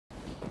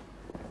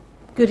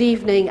Good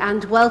evening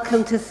and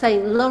welcome to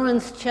St.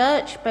 Lawrence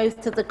Church, both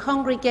to the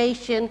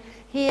congregation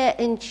here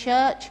in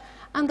church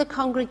and the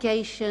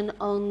congregation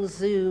on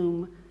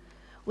Zoom.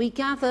 We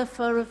gather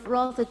for a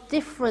rather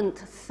different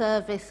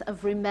service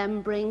of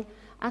remembering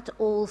at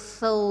All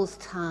Souls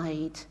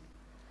Tide.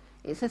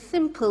 It's a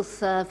simple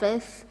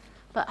service,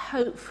 but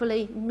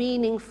hopefully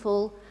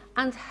meaningful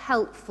and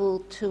helpful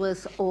to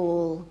us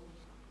all.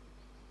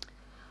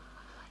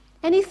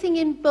 Anything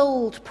in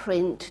bold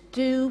print,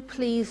 do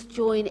please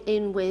join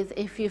in with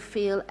if you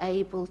feel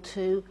able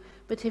to.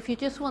 But if you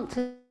just want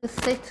to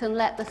sit and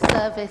let the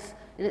service,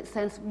 in its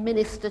sense,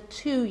 minister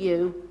to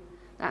you,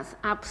 that's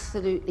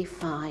absolutely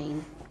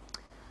fine.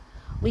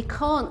 We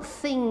can't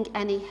sing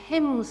any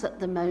hymns at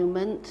the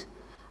moment.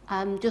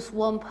 Just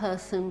one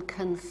person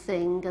can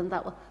sing, and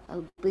there'll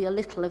be a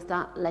little of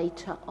that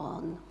later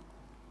on.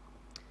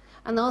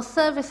 And our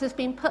service has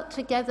been put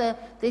together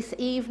this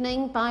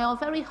evening by our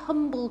very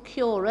humble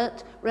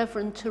curate,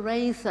 Reverend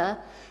Teresa,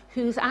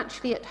 who's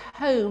actually at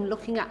home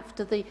looking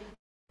after the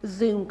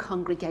Zoom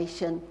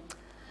congregation.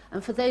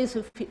 And for those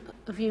of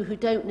you who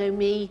don't know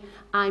me,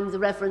 I'm the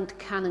Reverend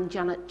Canon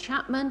Janet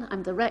Chapman.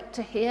 I'm the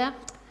rector here,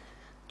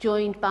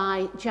 joined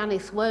by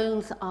Janice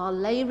Wones, our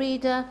lay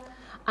reader,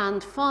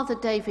 and Father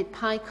David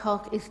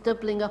Pycock is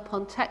doubling up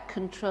on tech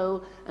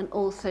control and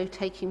also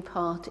taking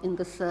part in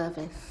the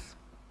service.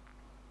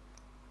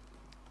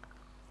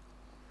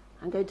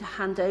 I'm going to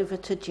hand over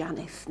to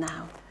Janice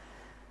now.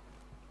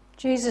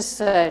 Jesus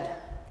said,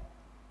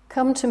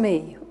 "Come to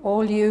me,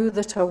 all you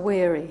that are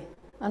weary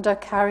and are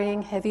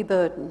carrying heavy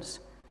burdens,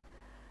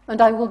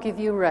 and I will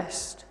give you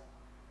rest.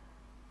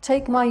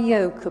 Take my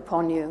yoke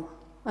upon you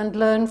and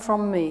learn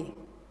from me,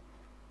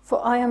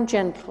 for I am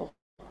gentle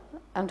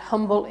and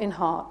humble in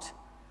heart,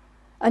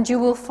 and you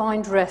will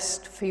find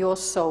rest for your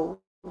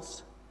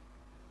souls.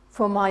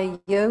 For my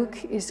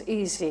yoke is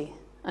easy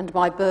and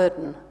my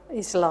burden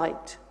is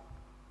light."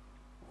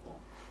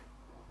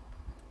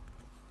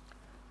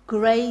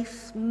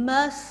 Grace,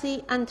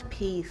 mercy and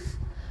peace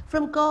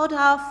from God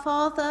our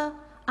Father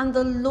and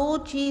the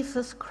Lord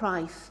Jesus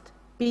Christ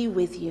be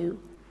with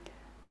you.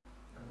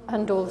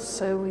 And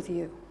also with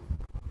you.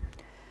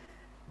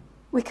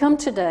 We come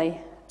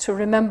today to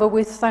remember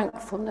with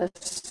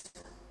thankfulness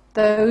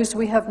those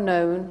we have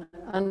known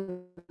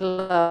and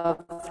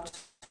loved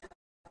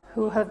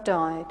who have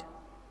died.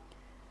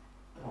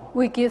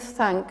 We give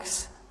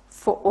thanks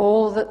for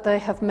all that they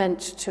have meant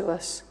to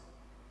us.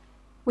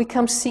 We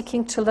come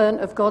seeking to learn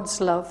of God's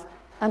love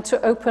and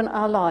to open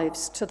our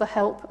lives to the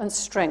help and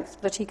strength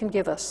that he can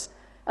give us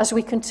as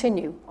we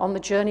continue on the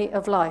journey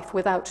of life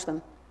without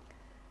them.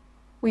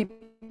 We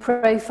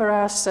pray for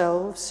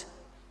ourselves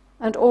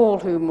and all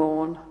who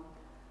mourn,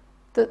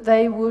 that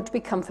they would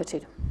be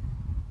comforted.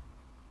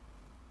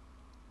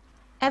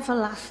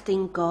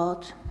 Everlasting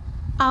God,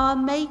 our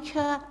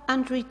Maker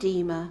and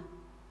Redeemer,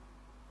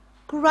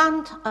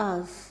 grant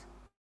us,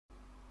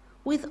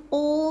 with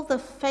all the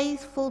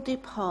faithful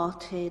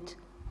departed,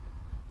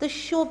 the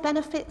sure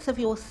benefits of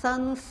your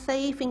Son's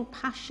saving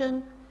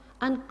passion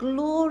and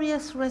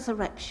glorious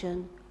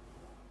resurrection,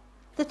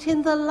 that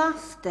in the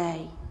last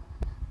day,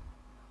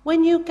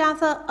 when you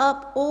gather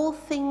up all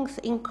things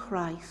in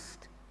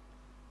Christ,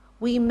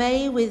 we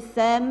may with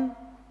them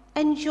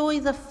enjoy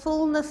the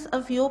fullness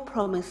of your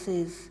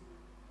promises,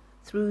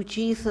 through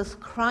Jesus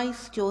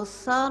Christ, your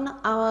Son,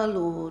 our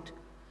Lord,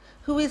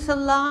 who is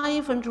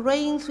alive and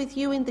reigns with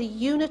you in the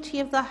unity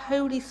of the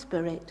Holy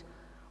Spirit,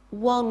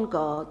 one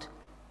God,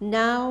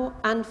 now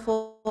and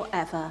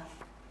forever.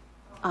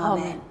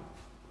 Amen.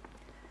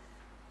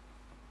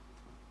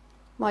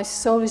 My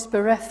soul is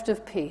bereft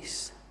of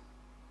peace.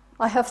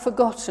 I have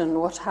forgotten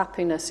what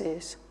happiness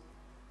is.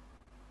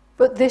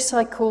 But this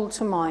I call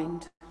to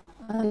mind,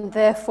 and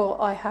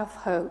therefore I have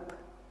hope.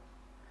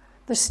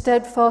 The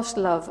steadfast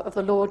love of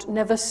the Lord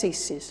never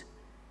ceases.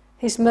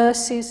 His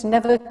mercies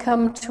never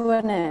come to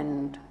an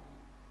end.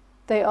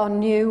 They are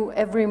new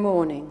every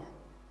morning.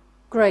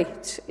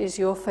 Great is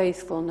your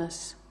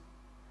faithfulness.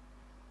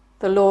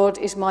 The Lord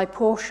is my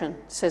portion,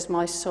 says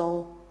my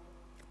soul.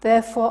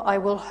 Therefore I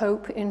will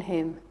hope in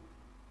him.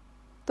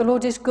 The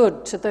Lord is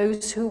good to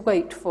those who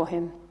wait for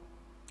him,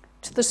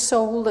 to the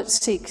soul that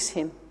seeks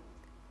him.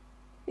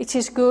 It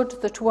is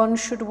good that one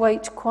should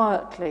wait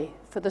quietly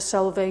for the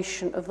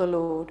salvation of the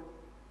Lord.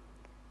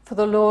 For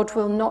the Lord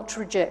will not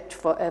reject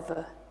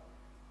forever.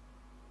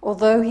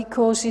 Although he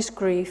causes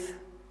grief,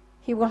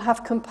 he will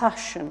have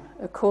compassion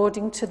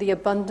according to the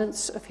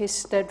abundance of his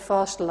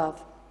steadfast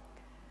love,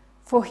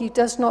 for he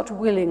does not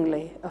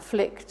willingly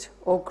afflict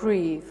or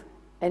grieve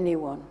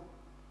anyone.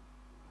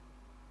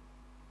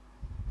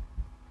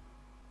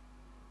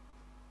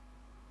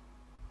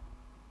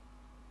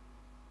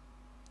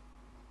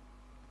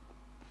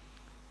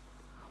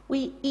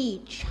 We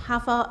each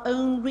have our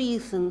own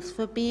reasons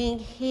for being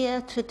here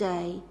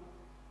today.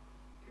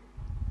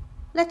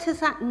 Let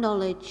us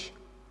acknowledge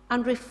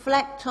and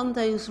reflect on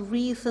those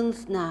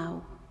reasons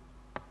now.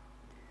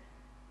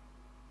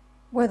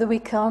 Whether we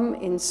come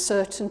in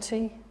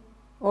certainty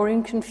or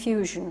in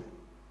confusion,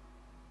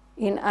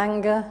 in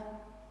anger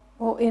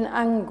or in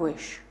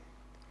anguish,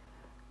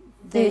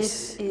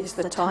 This is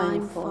the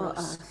time for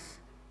us.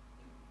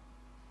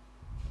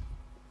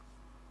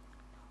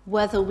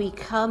 Whether we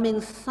come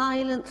in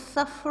silent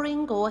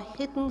suffering or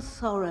hidden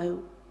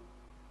sorrow,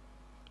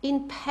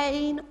 in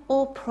pain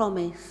or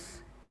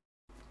promise,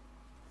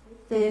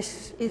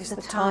 this is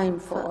the time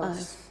for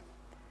us.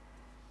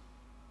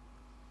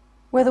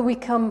 Whether we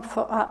come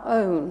for our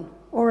own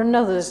or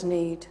another's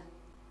need,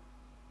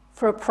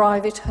 for a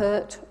private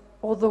hurt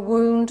or the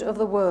wound of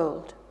the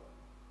world,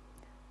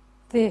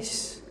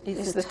 this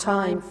is the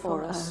time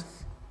for us.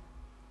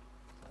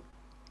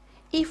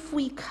 If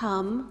we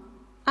come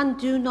and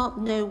do not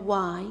know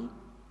why,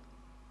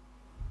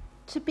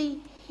 to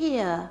be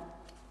here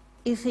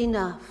is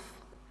enough.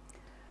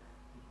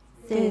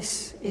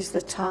 This is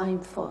the time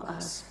for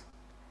us.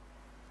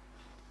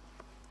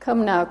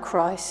 Come now,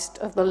 Christ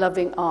of the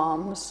loving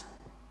arms.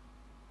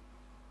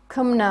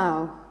 Come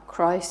now,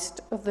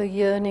 Christ of the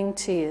yearning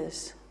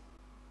tears.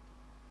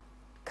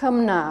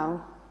 Come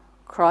now,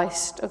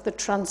 Christ of the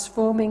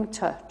transforming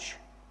touch.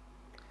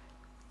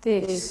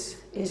 This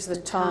is the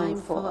time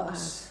for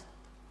us.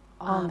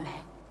 Amen.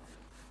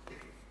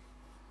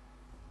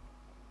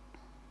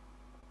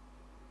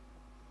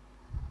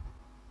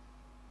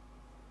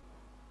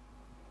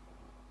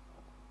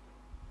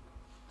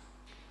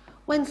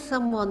 When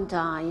someone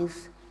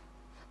dies,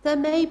 there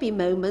may be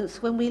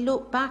moments when we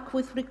look back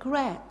with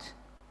regret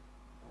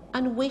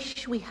and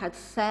wish we had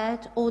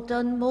said or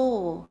done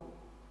more,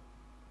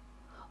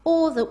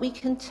 or that we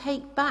can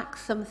take back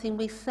something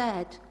we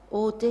said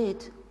or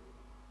did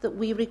that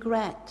we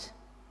regret.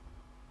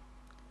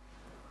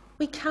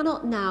 We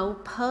cannot now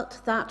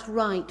put that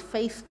right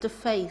face to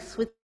face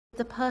with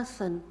the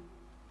person,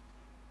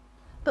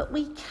 but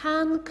we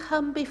can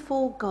come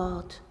before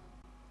God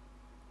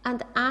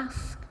and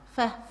ask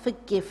for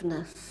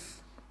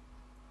forgiveness.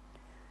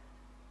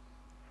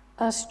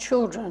 As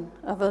children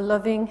of a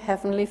loving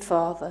Heavenly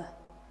Father,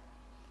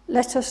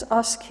 let us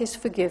ask his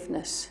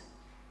forgiveness,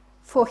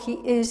 for he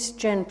is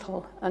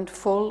gentle and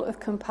full of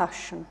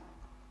compassion.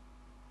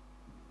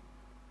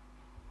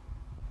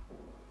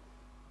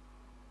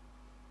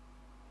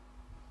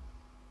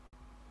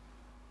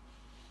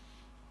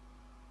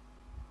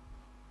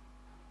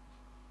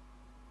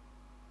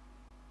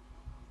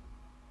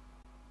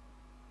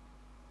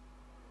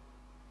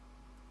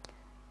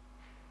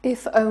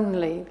 If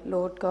only,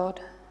 Lord God,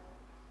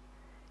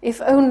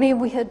 if only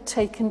we had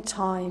taken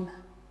time,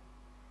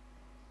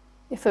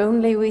 if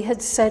only we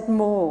had said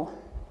more,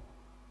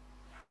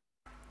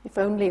 if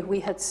only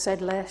we had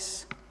said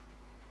less.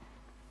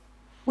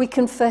 We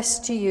confess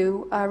to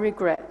you our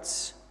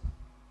regrets.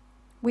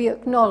 We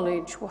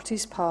acknowledge what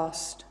is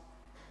past.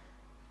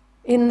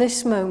 In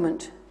this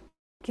moment,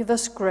 give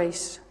us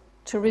grace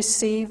to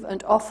receive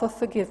and offer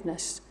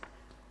forgiveness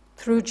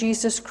through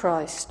Jesus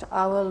Christ,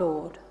 our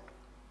Lord.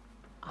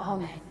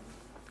 Amen.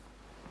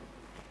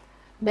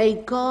 May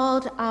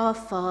God our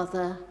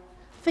Father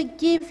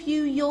forgive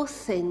you your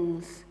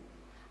sins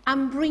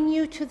and bring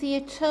you to the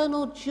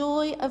eternal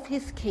joy of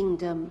his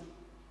kingdom,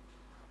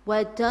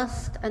 where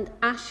dust and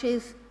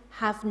ashes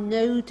have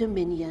no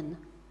dominion.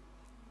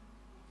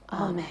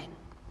 Amen.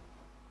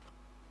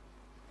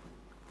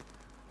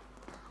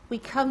 We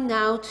come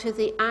now to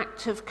the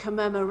act of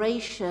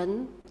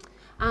commemoration,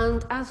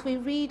 and as we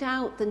read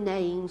out the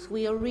names,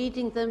 we are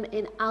reading them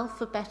in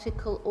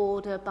alphabetical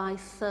order by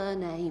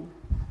surname.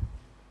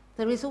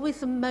 There is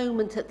always a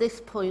moment at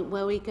this point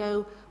where we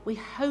go, we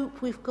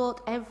hope we've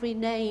got every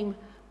name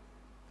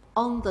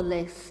on the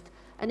list,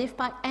 and if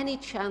by any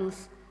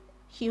chance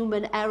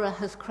human error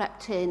has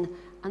crept in,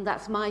 and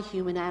that's my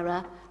human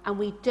error, and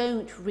we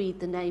don't read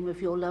the name of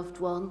your loved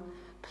one,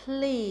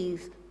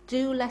 please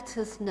do let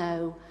us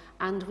know,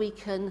 and we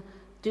can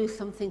do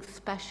something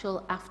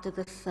special after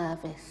the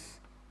service.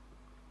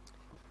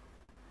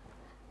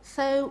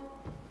 So,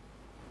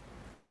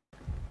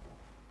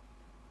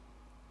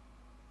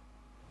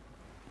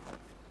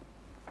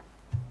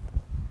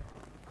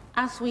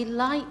 as we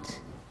light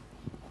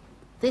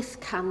this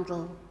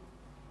candle,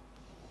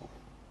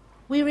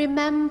 we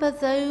remember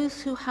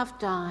those who have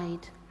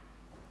died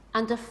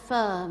and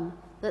affirm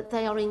that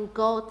they are in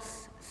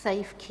God's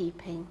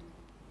safekeeping.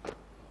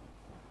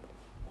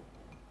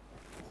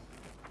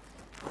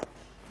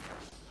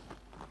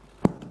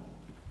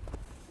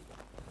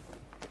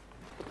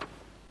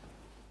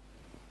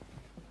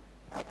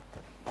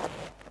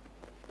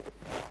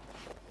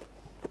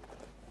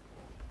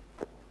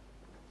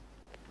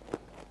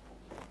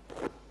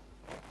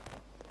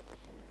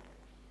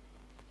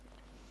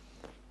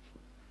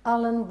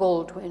 Alan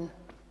Baldwin,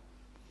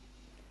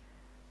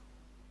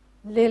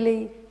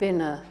 Lily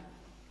Binner,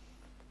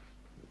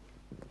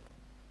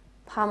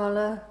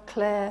 Pamela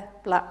Claire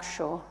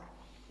Blackshaw,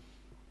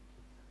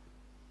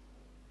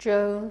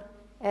 Joan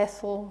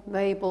Ethel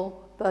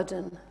Mabel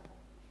Budden,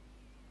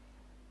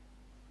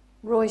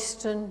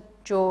 Royston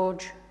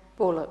George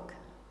Bullock,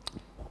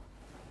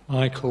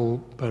 Michael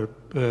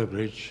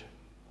Burbridge,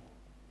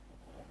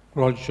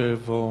 Roger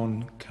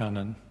Vaughan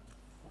Cannon,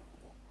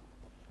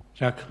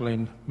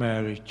 Jacqueline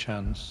Mary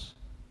Chance,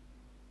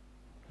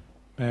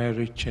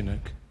 Mary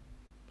Chinnock,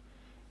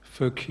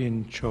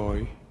 Fukin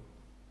Choi,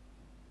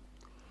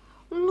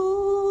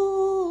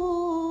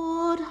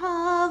 Lord,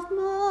 have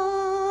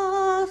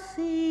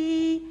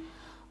mercy.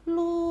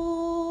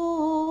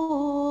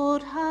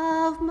 Lord,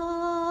 have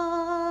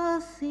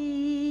mercy.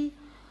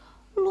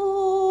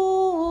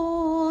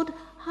 Lord,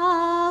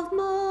 have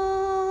mercy.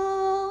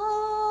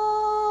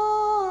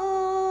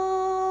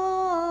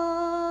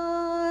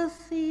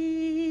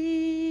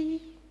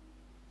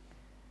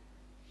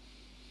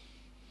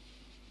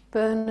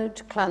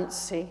 Bernard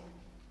Clancy,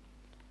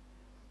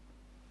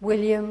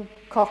 William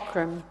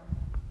Cockram,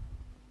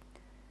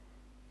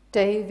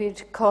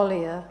 David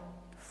Collier,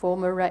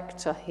 former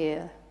rector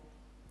here,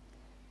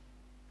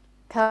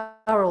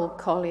 Carol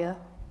Collier,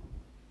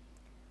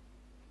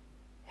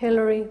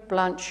 Hilary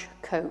Blanche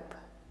Cope,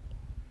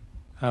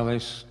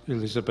 Alice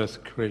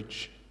Elizabeth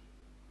Cridge,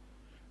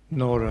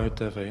 Nora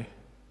Devey,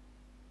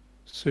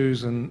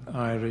 Susan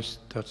Iris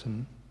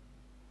Dutton,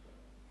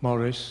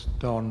 Morris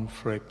Don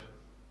Fripp,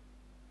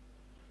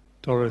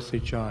 Dorothy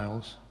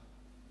Giles,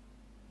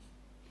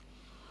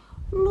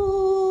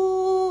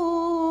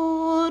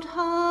 Lord,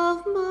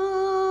 have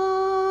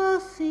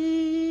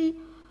mercy.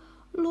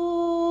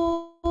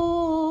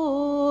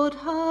 Lord,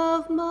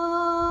 have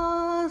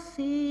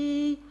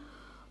mercy.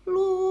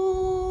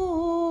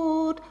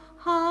 Lord,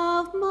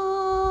 have mercy.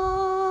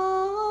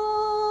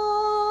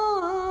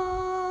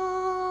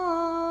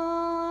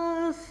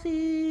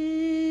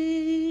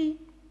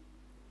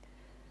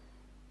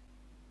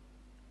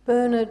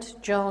 Bernard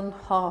John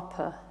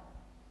Harper,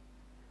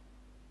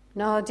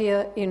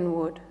 Nadia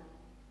Inwood,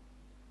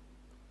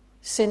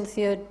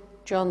 Cynthia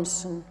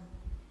Johnson,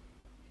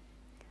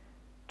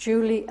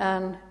 Julie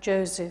Ann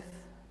Joseph,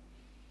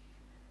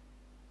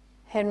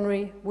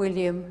 Henry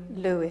William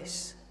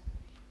Lewis,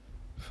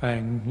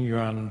 Feng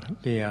Yuan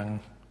Liang,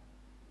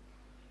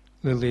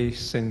 Lily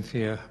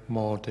Cynthia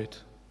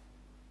Maudit,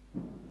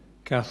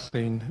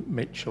 Kathleen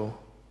Mitchell,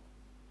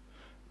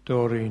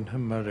 Doreen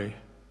Murray,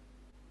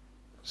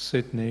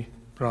 Sydney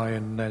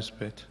Brian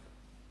Nesbitt,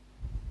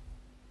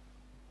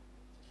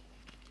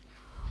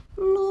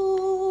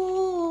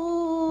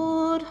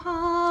 Lord,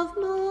 have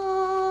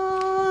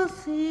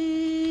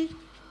mercy.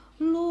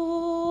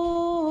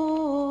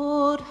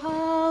 Lord,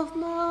 have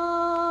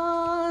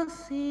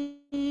mercy.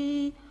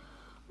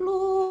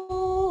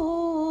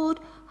 Lord,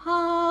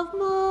 have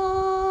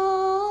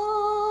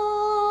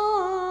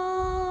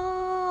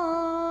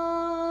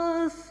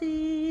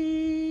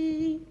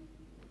mercy.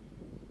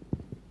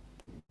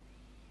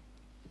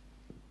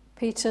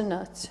 Peter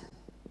Nutt,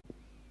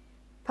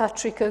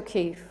 Patrick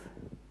O'Keefe,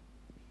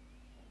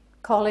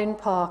 Colin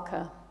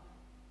Parker,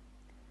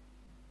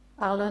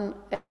 Alan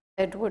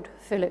Edward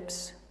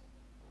Phillips,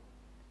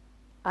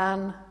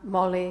 Anne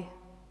Molly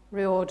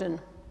Riordan,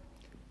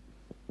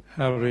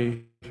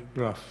 Harry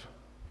Ruff,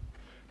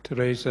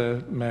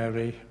 Teresa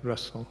Mary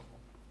Russell,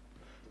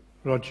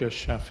 Roger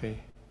Shaffey,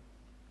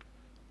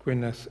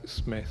 Gwyneth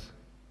Smith,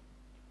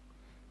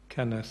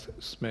 Kenneth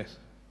Smith,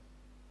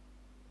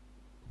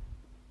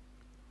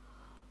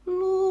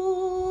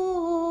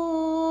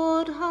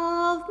 Lord,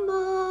 have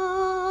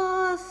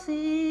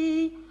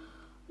mercy.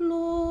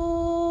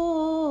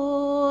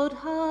 Lord,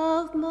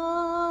 have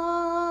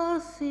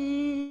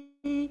mercy.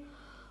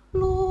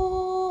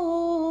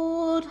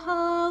 Lord,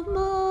 have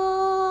mercy.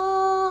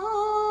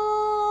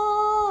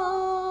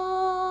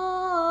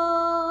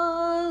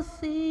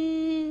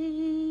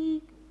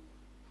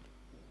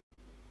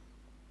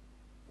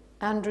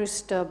 Andrew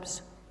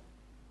Stubbs,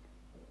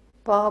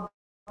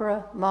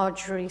 Barbara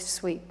Marjorie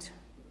Sweet,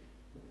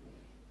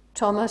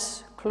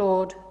 Thomas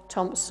Claude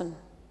Thompson,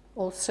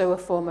 also a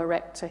former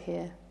rector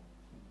here,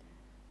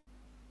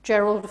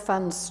 Gerald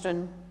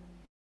Fanston,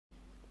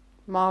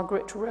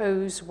 Margaret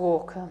Rose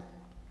Walker,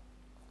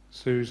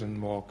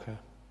 Susan Walker,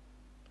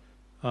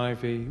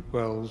 Ivy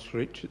Wells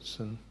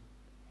Richardson,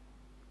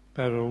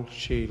 Beryl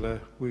Sheila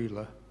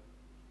Wheeler,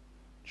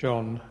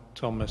 John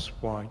Thomas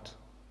White,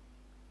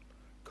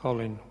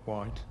 Colin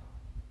White,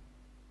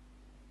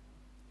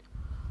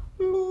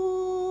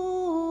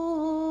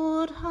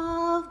 Lord,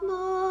 have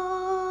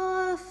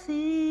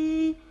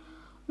mercy.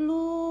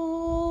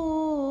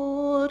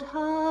 Lord,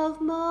 have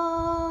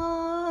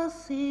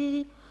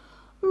mercy.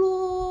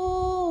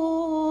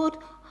 Lord,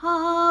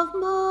 have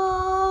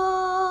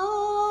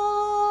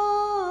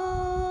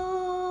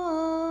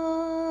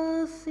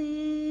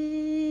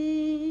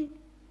mercy.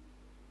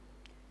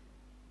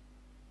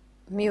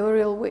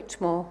 Muriel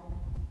Whitmore,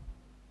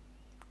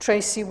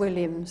 Tracy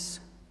Williams,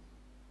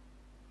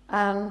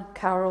 Anne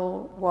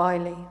Carol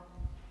Wiley,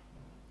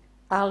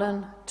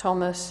 Alan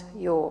Thomas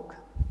York,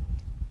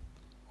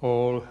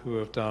 all who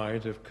have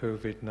died of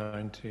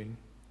COVID-19,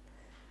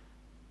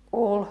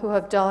 all who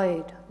have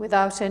died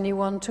without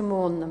anyone to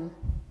mourn them,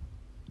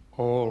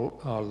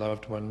 all our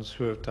loved ones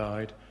who have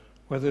died,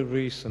 whether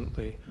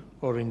recently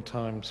or in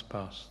times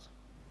past.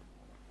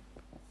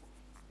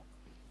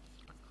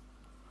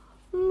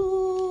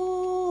 Lord,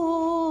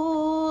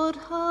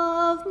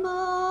 have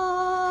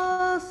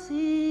mercy.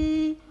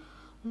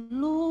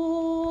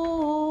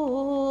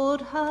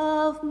 Lord,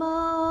 have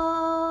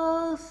mercy.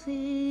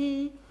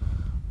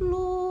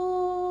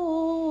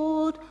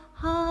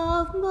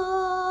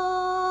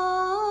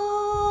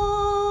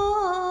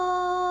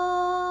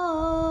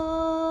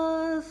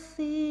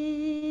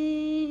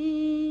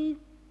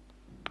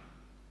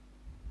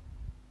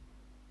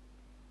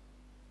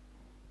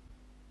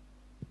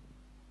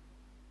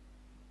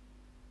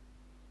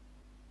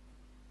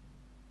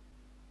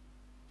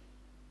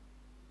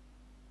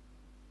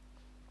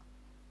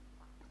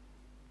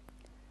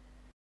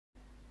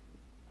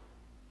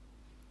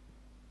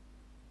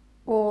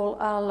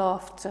 our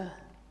laughter,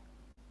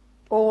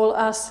 all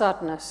our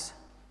sadness,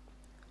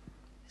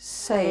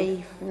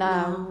 safe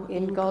now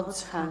in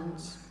God's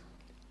hands.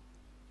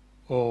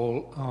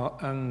 All our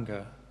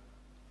anger,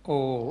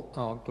 all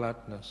our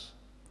gladness,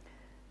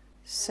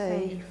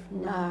 safe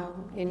now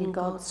in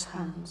God's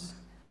hands.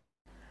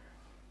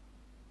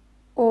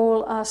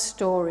 All our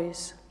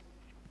stories,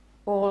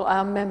 all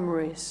our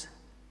memories,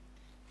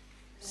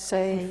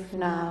 safe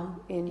now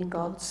in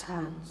God's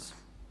hands.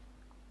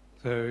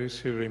 those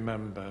who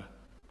remember,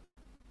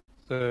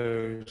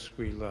 those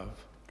we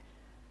love,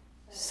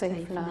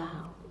 safe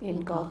now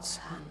in God's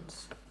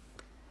hands.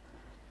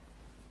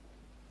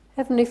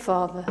 Heavenly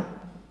Father,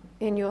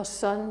 in your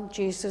Son,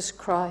 Jesus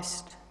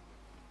Christ,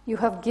 you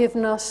have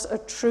given us a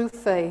true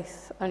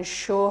faith and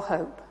sure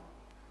hope.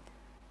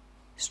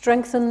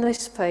 Strengthen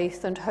this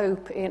faith and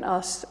hope in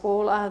us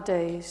all our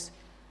days,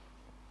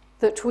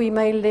 that we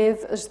may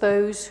live as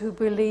those who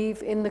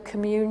believe in the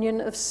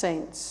communion of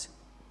saints,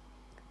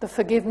 the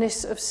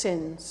forgiveness of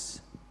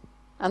sins,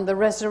 and the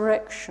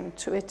resurrection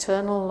to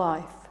eternal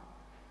life.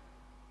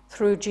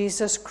 Through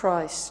Jesus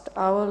Christ,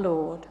 our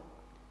Lord.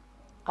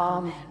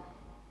 Amen.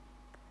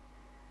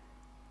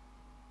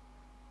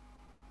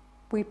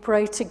 We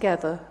pray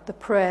together the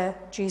prayer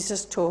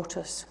Jesus taught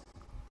us.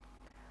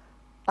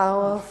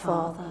 Our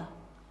Father,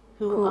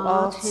 who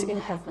art in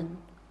heaven,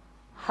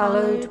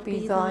 hallowed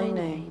be thy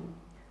name.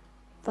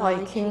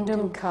 Thy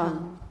kingdom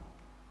come,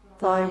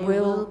 thy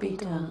will be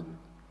done,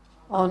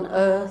 on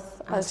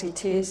earth as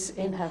it is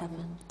in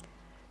heaven.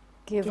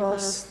 Give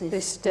us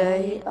this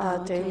day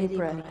our daily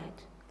bread,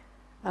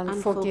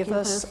 and forgive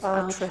us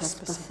our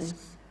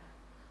trespasses,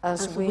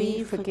 as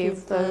we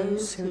forgive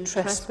those who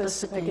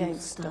trespass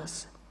against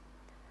us.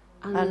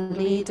 And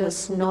lead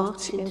us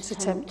not into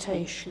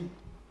temptation,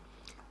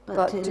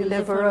 but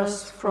deliver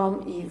us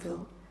from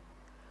evil.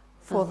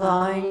 For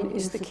thine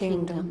is the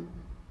kingdom,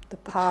 the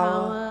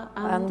power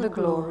and the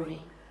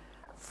glory,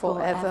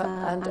 forever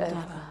and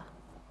ever.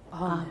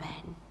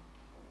 Amen.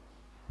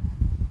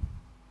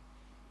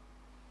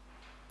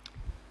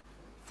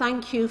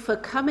 Thank you for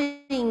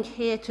coming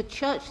here to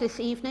church this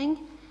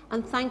evening,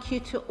 and thank you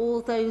to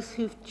all those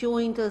who've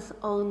joined us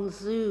on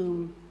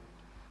Zoom.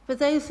 For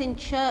those in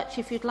church,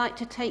 if you'd like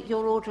to take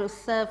your order of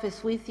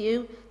service with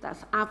you,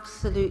 that's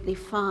absolutely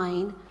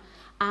fine.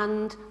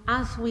 And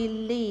as we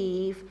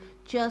leave,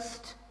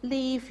 just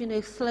leave,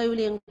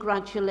 slowly and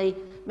gradually,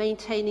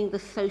 maintaining the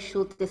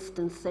social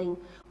distancing.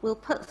 We'll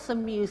put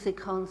some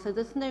music on, so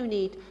there's no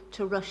need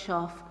to rush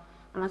off.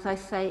 And as I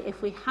say,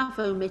 if we have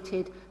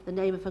omitted the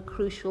name of a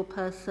crucial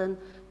person,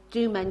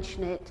 do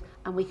mention it,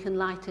 and we can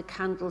light a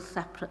candle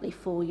separately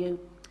for you.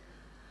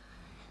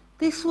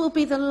 This will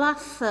be the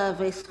last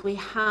service we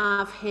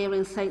have here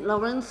in St.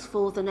 Lawrence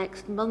for the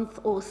next month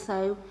or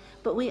so,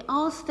 but we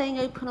are staying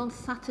open on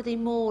Saturday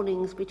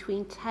mornings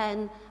between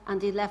 10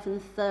 and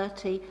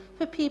 11:30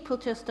 for people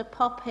just to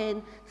pop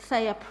in,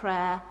 say a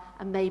prayer,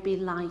 and maybe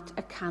light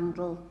a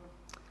candle.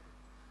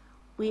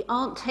 We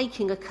aren't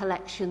taking a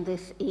collection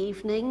this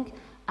evening,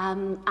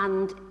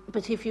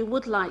 but if you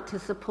would like to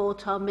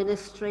support our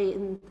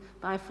ministry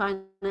by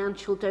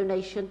financial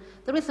donation,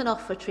 there is an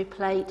offertory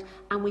plate,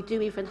 and we do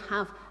even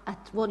have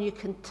one you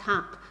can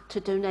tap to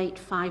donate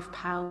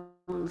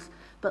 £5.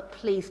 But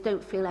please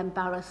don't feel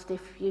embarrassed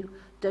if you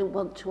don't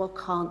want to or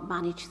can't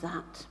manage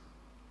that.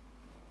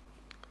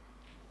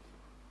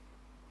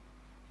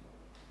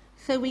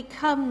 So we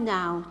come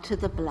now to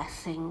the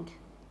blessing.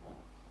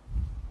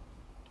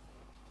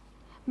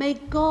 May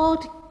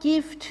God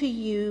give to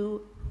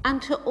you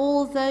and to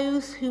all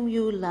those whom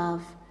you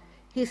love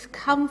his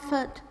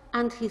comfort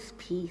and his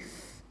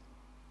peace,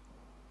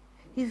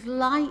 his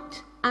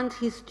light and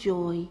his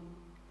joy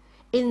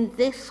in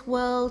this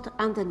world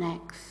and the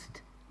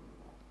next.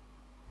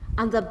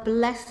 And the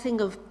blessing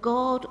of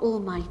God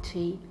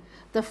Almighty,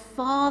 the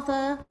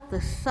Father,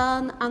 the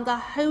Son, and the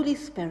Holy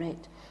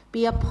Spirit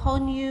be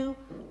upon you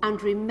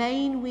and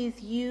remain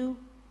with you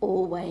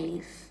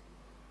always.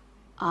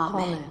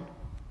 Amen. Amen.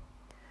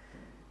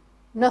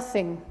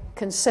 Nothing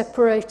can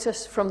separate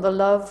us from the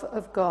love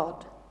of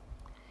God.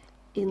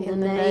 In the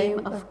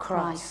name of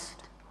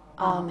Christ.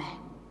 Amen.